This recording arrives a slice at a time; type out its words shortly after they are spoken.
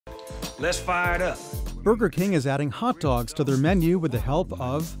Let's fire it up. Burger King is adding hot dogs to their menu with the help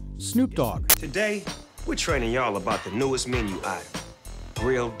of Snoop Dogg. Today, we're training y'all about the newest menu item,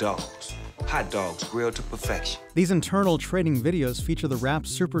 grilled dogs. Hot dogs grilled to perfection. These internal training videos feature the rap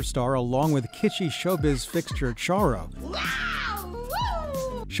superstar along with kitschy showbiz fixture Charo,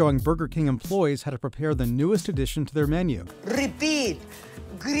 showing Burger King employees how to prepare the newest addition to their menu. Repeat.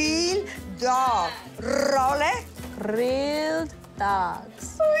 Grilled dog. Roll it. Grilled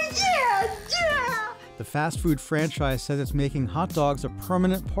dogs. Oh, yeah, yeah. The fast food franchise says it's making hot dogs a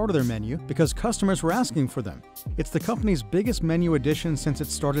permanent part of their menu because customers were asking for them. It's the company's biggest menu addition since it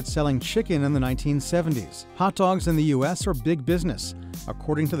started selling chicken in the 1970s. Hot dogs in the U.S. are big business.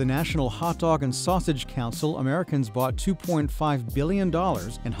 According to the National Hot Dog and Sausage Council, Americans bought $2.5 billion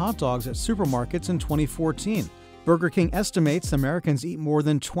in hot dogs at supermarkets in 2014. Burger King estimates Americans eat more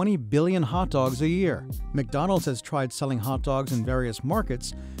than 20 billion hot dogs a year. McDonald's has tried selling hot dogs in various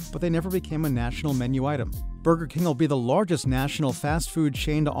markets, but they never became a national menu item. Burger King will be the largest national fast food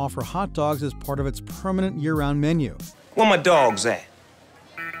chain to offer hot dogs as part of its permanent year-round menu. Where my dogs at?